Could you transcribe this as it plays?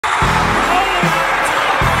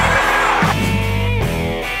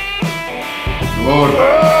Good.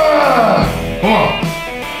 Come on.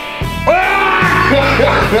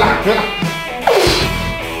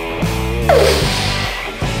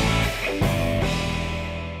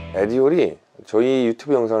 에디홀이 저희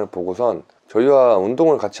유튜브 영상을 보고선 저희와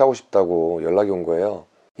운동을 같이 하고 싶다고 연락이 온 거예요.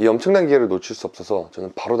 이 엄청난 기회를 놓칠 수 없어서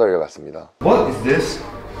저는 바로 달려갔습니다. What is this?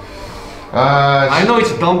 I know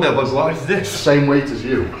it's a dumbbell, but what is this? Same weight as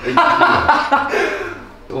you.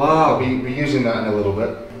 Wow, we're using that in a little bit.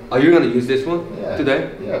 Are you gonna use this one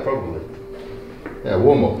today? Yeah, probably. Yeah,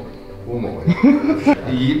 warm up.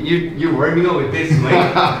 You're warming up with this,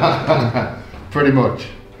 mate. Pretty much.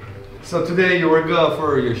 So today you work out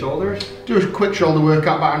for your shoulders? Do a quick shoulder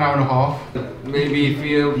workout, about an hour and a half. Maybe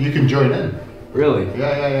feel... You can join in. Really?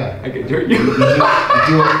 Yeah. I can join you. You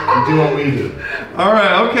do what we do.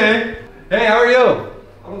 Alright, okay. Hey, how are you?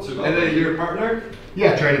 I'm not too bad. And then your partner?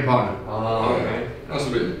 Yeah, training partner. Oh, okay. That's a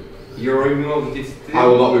bit... You're warming up with this too? I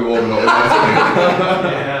will not be warming up with that.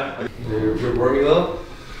 Yeah. You're warming up?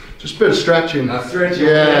 Just a bit of stretching. Stretching?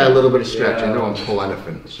 Yeah, okay. a little bit of stretching. Don't want to pull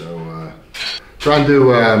anything. So try and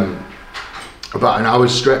do about an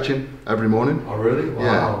hour's stretching every morning. Oh really? Wow.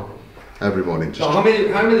 Yeah, every morning. So how many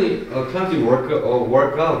times do you work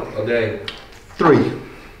out a day? 3.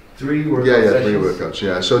 3 workout Yeah, sessions? 3 workouts.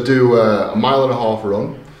 Yeah. So I do a mile and a half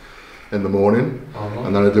run in the morning,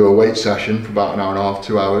 and then I do a weight session for about an hour and a half,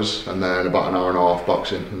 2 hours, and then about an hour and a half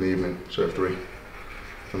boxing in the evening. So 3,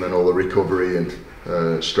 and then all the recovery and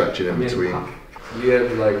stretching in between. You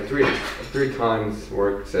have like three times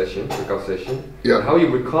workout session. Yeah. How you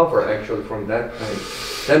recover actually from that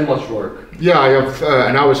much work? Yeah, I have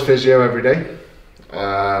an hour's physio every day.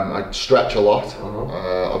 I stretch a lot.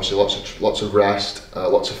 Obviously, lots of rest,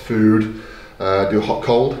 lots of food. Do hot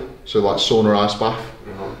cold, so like sauna, ice bath,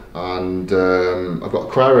 and I've got a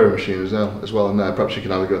cryo machine as well in there. Perhaps you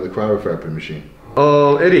can have a go at the cryotherapy machine.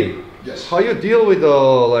 Eddie. Yes. How you deal with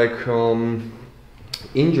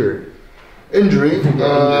injury? Injury,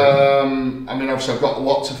 I mean obviously I've got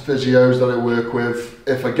lots of physios that I work with.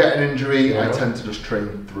 If I get an injury, I tend to just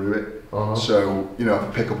train through it. So, you know, if I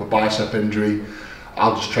pick up a bicep injury,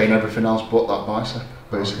 I'll just train everything else but that bicep,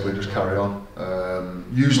 basically just carry on.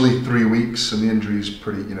 Usually 3 weeks and the injury's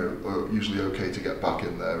pretty, you know, usually okay to get back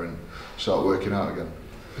in there and start working out again.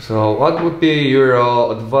 So what would be your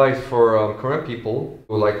advice for current people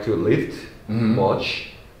who like to lift much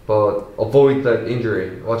but avoid that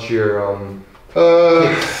injury? What's your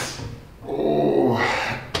tips?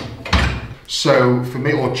 So for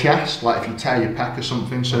me, or chest, like if you tear your pec or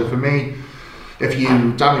something. So for me, if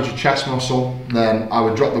you damage your chest muscle, then I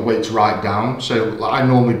would drop the weights right down. So like, I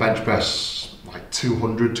normally bench press like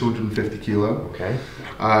 200, 250 kilo. Okay.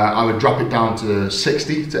 I would drop it down to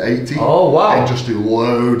 60 to 80. Oh wow. And just do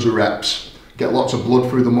loads of reps. Get lots of blood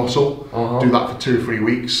through the muscle. Do that for 2 or 3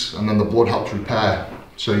 weeks, and then the blood helps repair.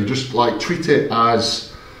 So you just like treat it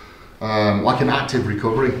as like an active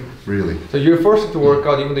recovery, really. So you're forced to work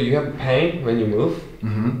out even though you have pain when you move,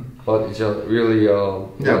 but it's really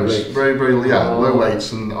yeah, it's very low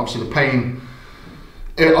weights, and obviously the pain.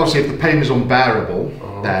 Obviously, if the pain is unbearable,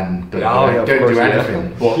 then don't do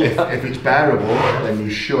anything. But if it's bearable, then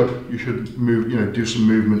you should move. You know, do some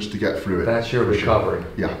movements to get through it. That's your recovery.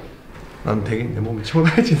 Yeah. 난 되게 내 몸이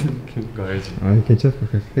초라해지는 느낌인 거 알지? 아니 괜찮아.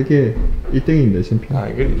 세계 1등인데 심평. 아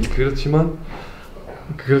그렇지만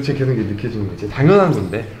그렇지 계속 느껴지는 거지. 당연한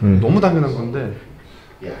건데 너무 당연한 건데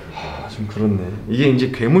좀 그렇네. 이게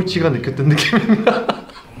이제 괴물치가 느꼈던 느낌입니다.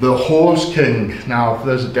 The Horse King. Now, for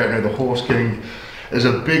those that don't know, the Horse King is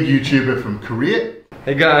a big YouTuber from Korea.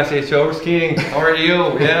 Hey guys, it's Horse King. How are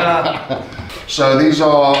you? Yeah. So these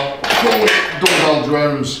are cool dumbbell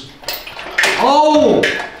drones. Oh.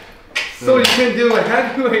 So you can do a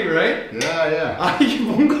heavyweight, right? Yeah. 아 이게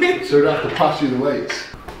뭔 거야? So I have to pass you the weights.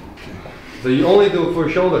 So you only do it for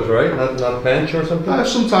shoulders, right? Not bench or something?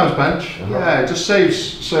 Sometimes bench. Yeah, it just saves.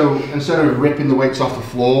 So instead of ripping the weights off the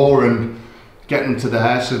floor and getting to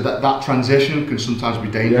there, so that transition can sometimes be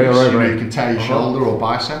dangerous. Yeah, right, you know, right. you can tear your shoulder or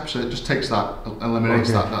bicep, so it just takes that,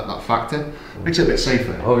 eliminates that factor, makes it a bit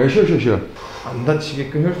safer. sure. 안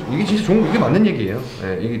다치게끔 할 수. 이게 진짜 좋은, 이게 맞는 얘기예요.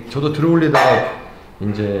 네, 이게 저도 들어올리다가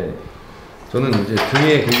이제 저는 이제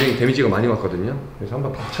등에 굉장히 데미지가 많이 왔거든요. 그래서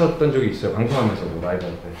한번 다쳤던 적이 있어요. 방송하면서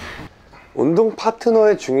라이브한테. 운동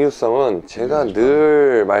파트너의 중요성은 제가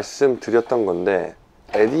늘 말씀드렸던 건데,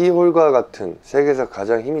 에디 홀과 같은 세계에서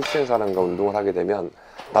가장 힘이 센 사람과 운동을 하게 되면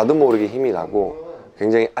나도 모르게 힘이 나고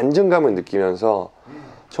굉장히 안정감을 느끼면서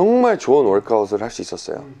정말 좋은 워크아웃을 할 수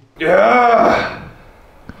있었어요. Yeah!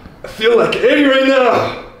 I feel like Eddie right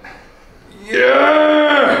now!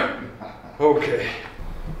 Yeah! Okay.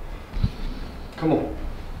 Come on.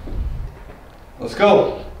 Let's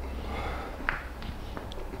go!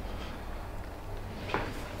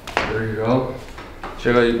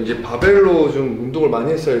 제가 이제 바벨로 좀 운동을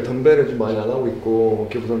많이 했어요. 덤벨을 좀 많이 안 하고 있고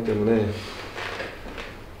어깨 부상 때문에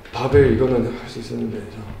바벨 이거는 할 수 있었는데.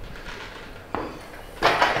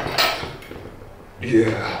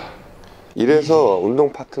 예. 이래서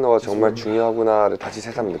운동 파트너가 정말 중요하구나를 다시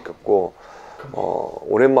새삼 느꼈고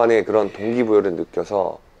오랜만에 그런 동기부여를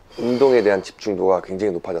느껴서 운동에 대한 집중도가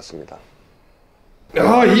굉장히 높아졌습니다.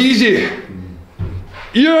 아, easy.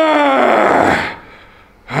 Yeah.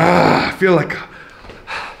 Ah, feel like a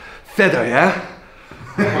feather, yeah.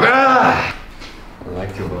 I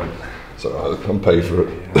like to run. It's alright, I can pay for it.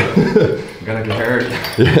 I'm gonna get hurt.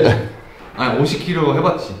 Yeah. 아, 50kg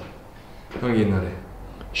해봤지. 형이 옛날에.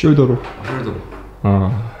 숄더로. 숄더로.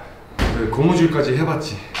 아. 고무줄까지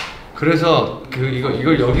해봤지. 그래서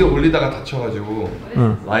이걸 여기 올리다가 다쳐가지고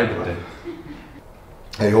라이브 때.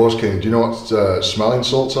 Hey, Horse King, do you know what smelling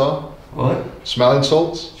salts are? What? Smelling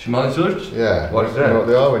salts? Smelling salts? Yeah. What is that? You know what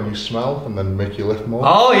they are when you smell and then make you lift more?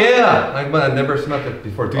 Oh yeah! But I never smelled it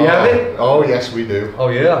before. Do you have it? Oh yes, we do. Oh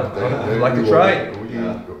yeah. I'd like to try it.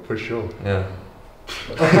 Yeah, for sure. Yeah.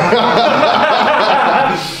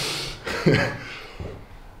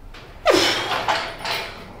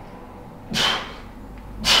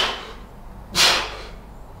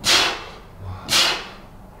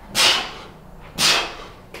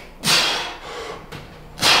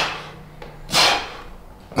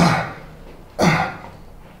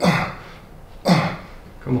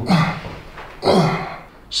 Come on.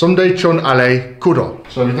 Sunday chun ale kudo.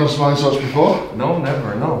 So have you done smelling salts before? No,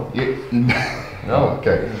 never. No. No.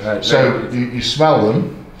 Okay. So you smell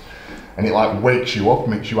them, and it like wakes you up,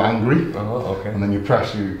 makes you angry, Okay. and then you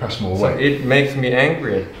press them So away. it makes me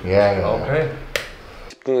angry. Yeah. Okay.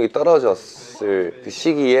 집중력이 떨어졌을 그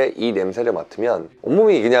시기에 이 냄새를 맡으면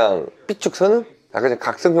온몸이 그냥 삐쭉 서는 약간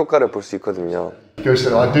각성 효과를 볼 수 있거든요. Go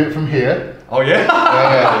so I do it from here. Oh yeah.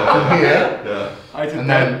 Yeah, from here. Yeah. I did And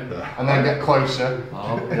that. then get closer.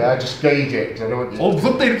 Yeah, just gauge it. 'Cause I don't want you.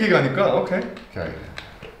 무섭다 이렇게 가니까. Okay. Okay.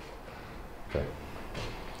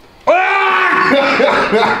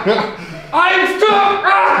 I'm stuck.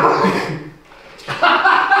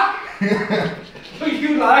 What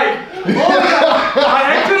you like? Oh my god! I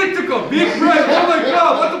actually took a big breath. Oh my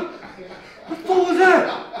god! What the fuck was that?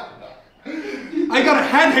 I got a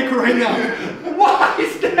headache right now. What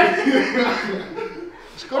is that?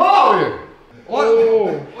 It's good for you. What?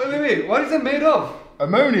 Wait. What is it made of?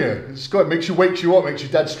 Ammonia. It's good. Wakes you up. Makes you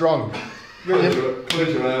dead strong. Close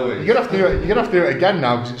your airways. You're gonna have to do it. You're gonna have to do it again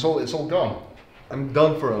now because it's all gone. I'm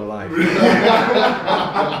done for life.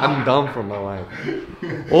 I'm done for my life.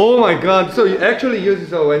 Oh my god! So you actually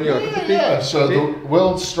use it when you're Yeah. So the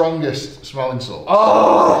world's strongest smelling salt.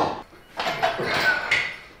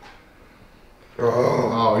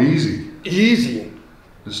 Oh, easy. Easy.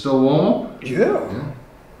 It's still warm up? Yeah.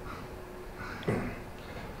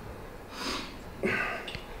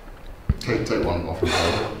 Take one off the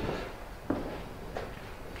table.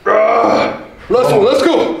 Let's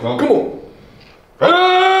go. Come on.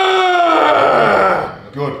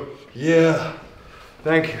 Good. Yeah.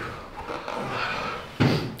 Thank you.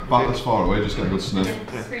 About this far away, just get a good sniff.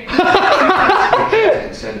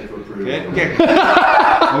 Send it for approval. Okay.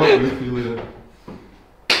 Oh, you leave it.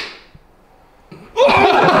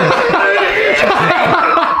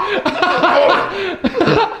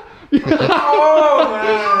 Oh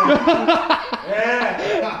man. Yeah.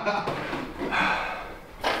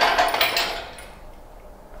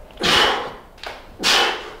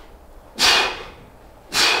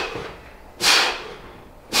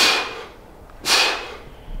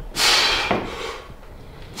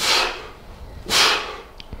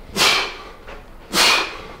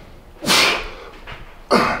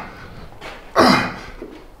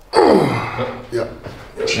 Yeah.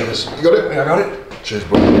 Cheers. You got it? I got it. Cheers,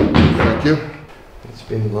 bro. Thank you. It's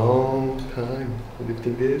been a long time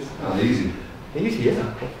lifting this. Oh, easy. Easy, yeah,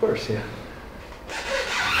 of course, yeah.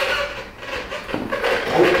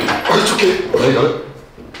 Oh, it's okay. There you got it.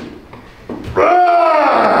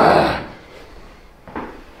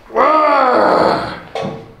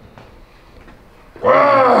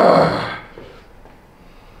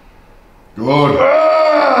 Good.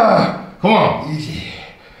 Come on. Easy.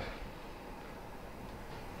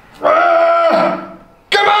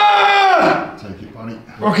 Come on! Take it, buddy.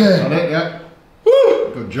 Okay. Got it, yeah.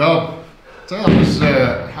 Woo! Good job. That was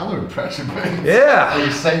hella impressive, mate. Yeah.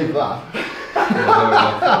 You saved that. Come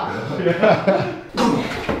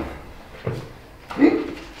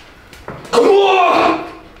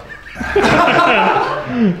on!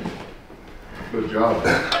 Good job.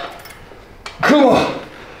 Come on!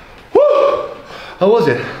 Woo! How was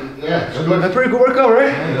it? Yeah, it's good. A pretty good workout,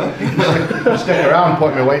 right? Stick around,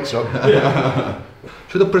 put my weights up.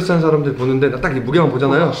 숄더프레스 하는 사람들 보는데 나 딱 이 무게만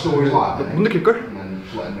보잖아요. 못 느낄걸?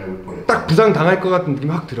 딱 부상 당할 것 같은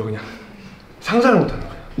느낌이 확 들어. 그냥 상상을 못하는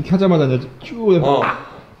거야. 이렇게 하자마자 이제 쭉.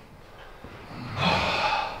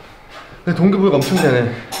 근데 동기부여가 엄청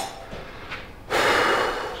되네.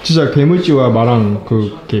 진짜 괴물지와 마랑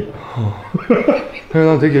그 갭. 그래,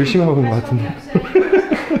 난 되게 열심히 하고 있는 것 같은데.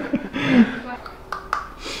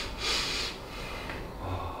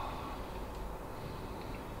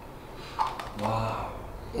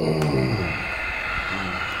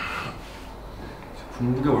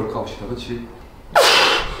 군무게 월카웃이다, 그치?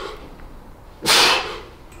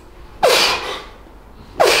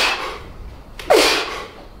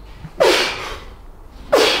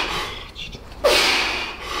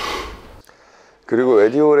 그리고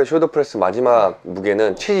에디홀의 숄더프레스 마지막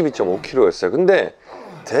무게는 72.5kg였어요. 근데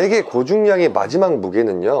되게 고중량의 마지막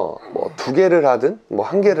무게는요, 뭐 2개를 하든 뭐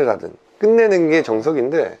 1개를 하든 끝내는 게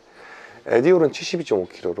정석인데, 에디홀은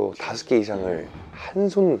 72.5kg로 5개 이상을 한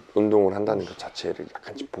손 운동을 한다는 것 자체를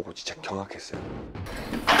약간 보고 진짜 경악했어요.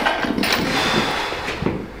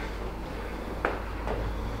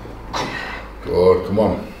 Good, come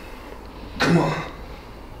on. Come on.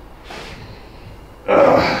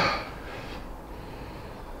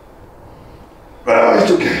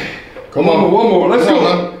 It's okay. Come on, one more. Let's go,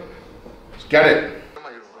 man. Let's get it.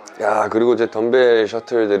 야, 그리고 제 덤벨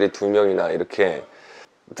셔틀들이 2명이나 이렇게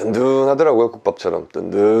든든하더라고요. 국밥처럼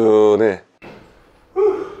든든해.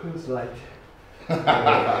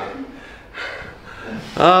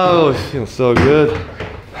 아우, feels so good.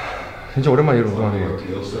 진짜 오랜만에 이런 거 하네.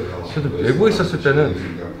 저도 외국에 있었을 때는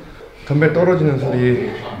덤벨 떨어지는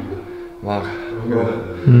소리 막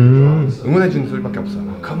응원해주는 소리밖에 없어.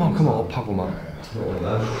 컴온 컴온 업하고 막.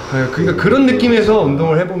 그러니까 그런 느낌에서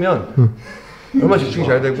운동을 해보면 얼마나 집중이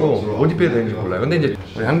잘 되고 어디 빼야 되는지 몰라요. 근데 이제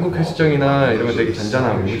우리 한국 헬스장이나 이런 건 되게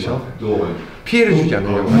잔잔하고 그렇죠? 피해를 주지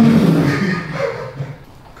않으려고 하죠.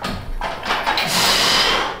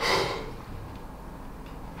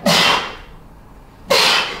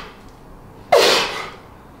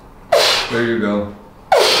 There you go.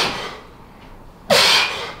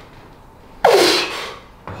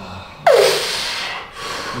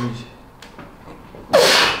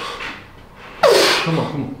 Come on,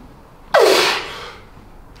 come on.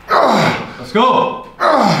 Let's go.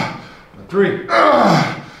 3.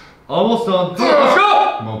 Almost done. Let's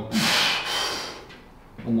go. Come on.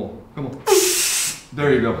 One more. Come on.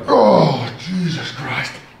 There you go. Oh, Jesus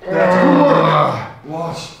Christ.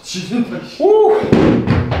 와, 진짜.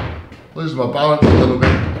 Lose my balance a little bit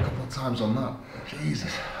a couple of times on that.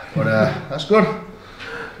 Jesus. But that's good.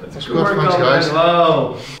 That's good. Thanks, guys.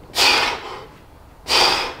 Wow.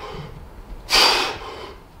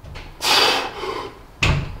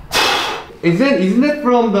 Isn't it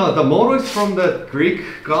from the motto is from the Greek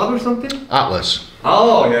god or something? Atlas.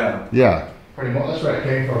 Oh yeah. Yeah. Pretty much. That's where it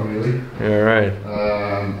came from, really. Yeah, right.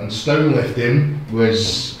 And stone lifting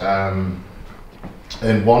was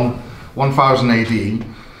in 1000 AD.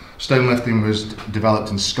 Stone lifting was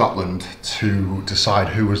developed in Scotland to decide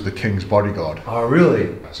who was the king's bodyguard. Oh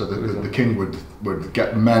really? So the king would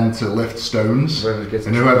get men to lift stones, Whoever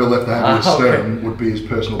and whoever lifted the heaviest stone would be his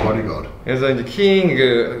personal bodyguard. 그래서 이제 king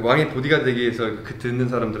그 왕의 보디가 되기 위해서 그 듣는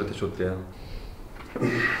사람들한테 줬대요.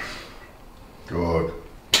 Good.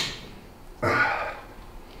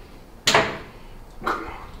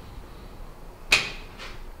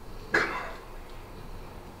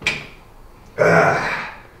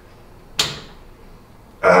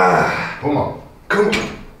 Come on. Come on.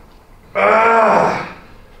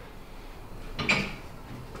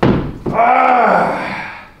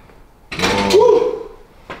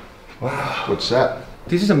 Wow. Good set.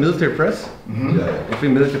 This is a military press. Yeah. If we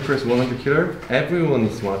military press 100 kilo, everyone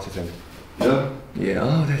wants it. Yeah. Yeah,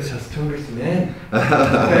 oh, that's the strongest man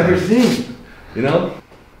I've ever seen. You know,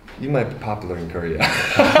 you might be popular in Korea.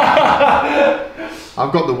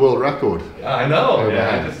 I've got the world record. I know.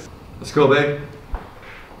 Yeah. Let's go, babe.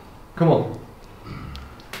 Come on.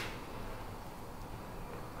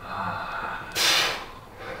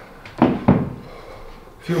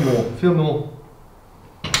 Feel more. Feel more.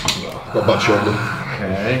 Got bad shoulder.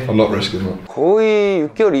 Okay. I'm not risking that. 거의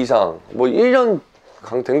 6개월 이상, 뭐 1년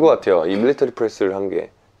된 것 같아요. 이 밀리터리 프레스를 한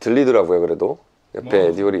게 들리더라고요. 그래도 옆에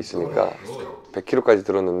에디홀이 있으니까 100kg까지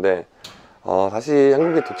들었는데 다시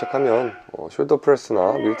한국에 도착하면 숄더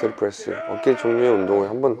프레스나 밀리터리 프레스 어깨 종류의 운동을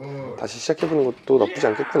한번 다시 시작해보는 것도 나쁘지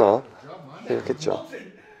않겠구나 생각했죠.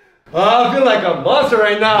 I feel like a monster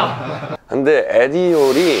right now. 근데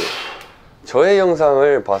에디홀이 저의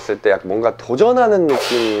영상을 봤을 때 약간 뭔가 도전하는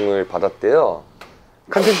느낌을 받았대요.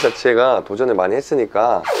 컨텐츠 자체가 도전을 많이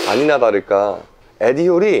했으니까 아니나 다를까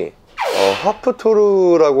에디홀이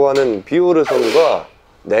하프토르라고 하는 비오르 선수가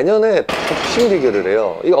내년에 복싱 대결을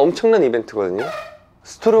해요. 이거 엄청난 이벤트거든요.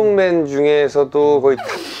 스트롱맨 중에서도 거의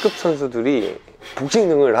탑급 선수들이 복싱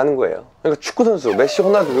등을 하는 거예요. 그러니까 축구 선수 메시,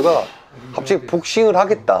 호날두가 갑자기 복싱을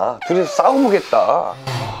하겠다, 둘이서 싸워보겠다.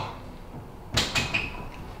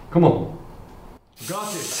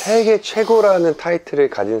 세계 최고라는 타이틀을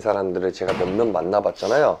가진 사람들을 제가 몇몇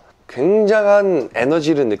만나봤잖아요. 굉장한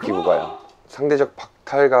에너지를 느끼고 가요. 상대적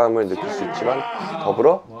박탈감을 느낄 수 있지만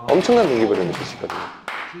더불어 엄청난 동기부여를 느낄 수 있거든요.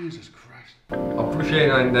 Appreciate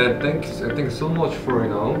that. Thanks so much for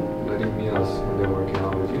letting me working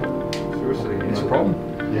out with you. Seriously, no problem.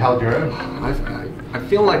 You held your own. I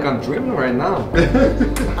feel like I'm dreaming right now.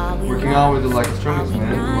 Working out with the strongest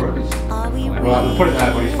man in the world. Right, we'll put it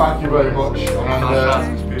there, buddy. Thank you very much.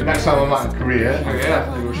 And next time I'm out in Korea, Yeah,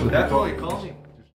 definitely call me.